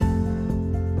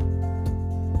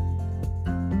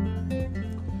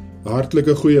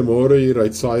Hartlike goeiemôre hier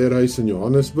uit Saierhuis in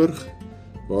Johannesburg,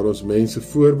 waar ons mense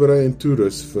voorberei en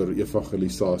toerus vir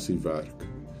evangelisasiewerk.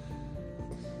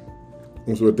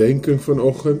 Ons oordenking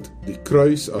vanoggend, die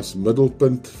kruis as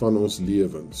middelpunt van ons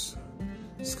lewens.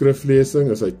 Skriflesing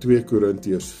is uit 2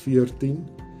 Korintiërs 14,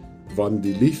 want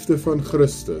die liefde van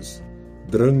Christus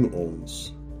dring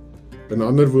ons. In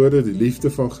ander woorde, die liefde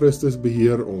van Christus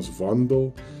beheer ons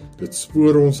wandel, dit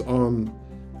spoor ons aan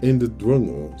en dit dwing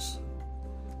ons.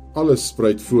 Alles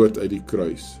spruit voort uit die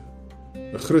kruis.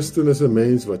 'n Christen is 'n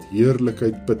mens wat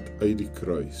heerlikheid put uit die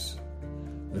kruis.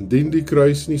 Indien die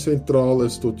kruis nie sentraal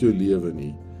is tot jou lewe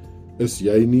nie, is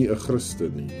jy nie 'n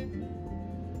Christen nie.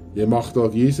 Jy mag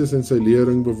dalk Jesus en sy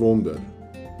lering bewonder,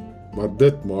 maar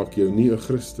dit maak jou nie 'n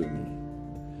Christen nie.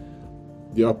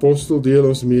 Die apostel deel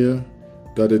ons mee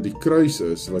dat dit die kruis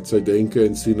is wat sy denke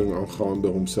en siening aangaande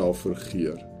homself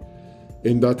vergeer,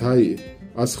 en dat hy,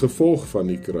 as gevolg van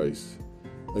die kruis,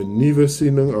 'n nuwe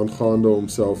siening aangaande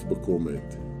homself bekom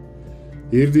het.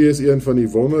 Hierdie is een van die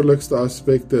wonderlikste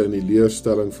aspekte in die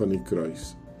leerstelling van die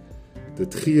kruis.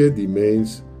 Dit gee die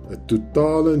mens 'n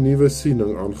totale nuwe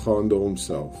siening aangaande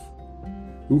homself.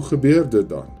 Hoe gebeur dit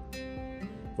dan?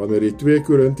 Wanneer jy 2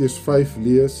 Korintiërs 5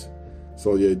 lees,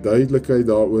 sal jy duidelikheid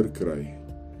daaroor kry.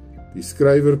 Die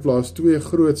skrywer plaas 2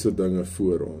 grootse dinge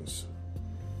voor ons.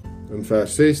 In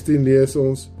vers 16 lees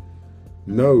ons,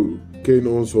 nou ken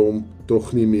ons hom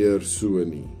tog nie meer so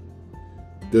nie.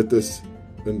 Dit is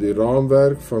in die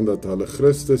raamwerk van dat hulle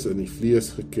Christus in die vlees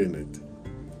geken het.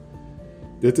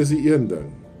 Dit is die een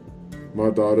ding,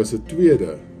 maar daar is 'n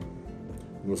tweede.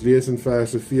 Ons lees in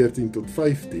verse 14 tot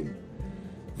 15,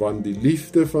 want die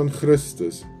liefde van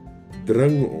Christus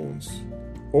dring ons,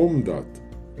 omdat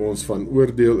ons van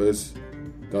oordeel is,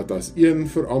 dat as een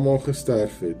vir almal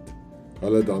gesterf het,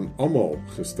 hulle dan almal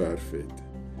gesterf het.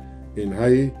 En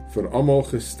hy vir almal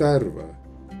gesterwe,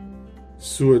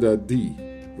 sodat die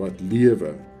wat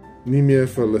lewe, nie meer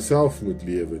vir hulle self moet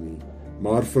lewe nie,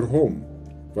 maar vir hom,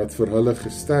 wat vir hulle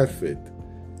gesterf het,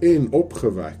 en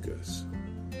opgewek is.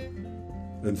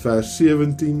 In vers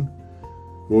 17,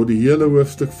 word die hele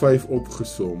hoofstuk 5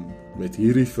 opgesom, met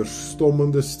hierdie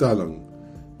verstommende stelling,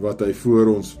 wat hy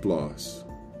voor ons plaas.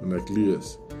 En ek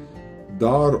lees,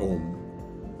 daarom,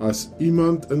 as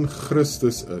iemand in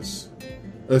Christus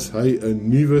is hy 'n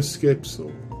nuwe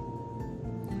skepsel.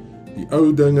 Die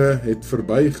ou dinge het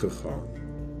verbygegaan.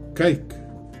 Kyk,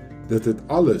 dit het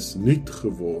alles nuut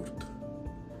geword.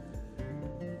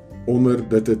 Onder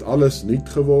dit het alles nuut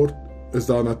geword, is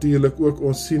daar natuurlik ook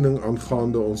ons siening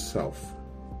aangaande onsself.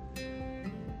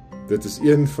 Dit is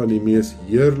een van die mees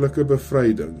heerlike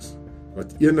bevrydings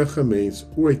wat enige mens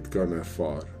ooit kan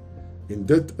ervaar, en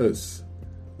dit is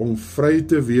om vry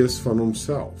te wees van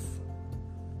homself.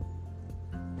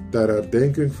 Ter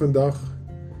herdenking vandag,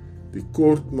 die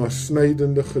kort maar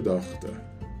snydende gedagte.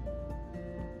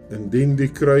 Indien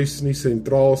die kruis nie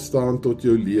sentraal staan tot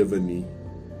jou lewe nie,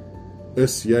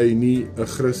 is jy nie 'n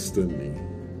Christen nie.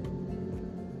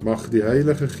 Mag die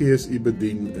Heilige Gees u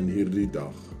bedien in hierdie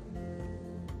dag.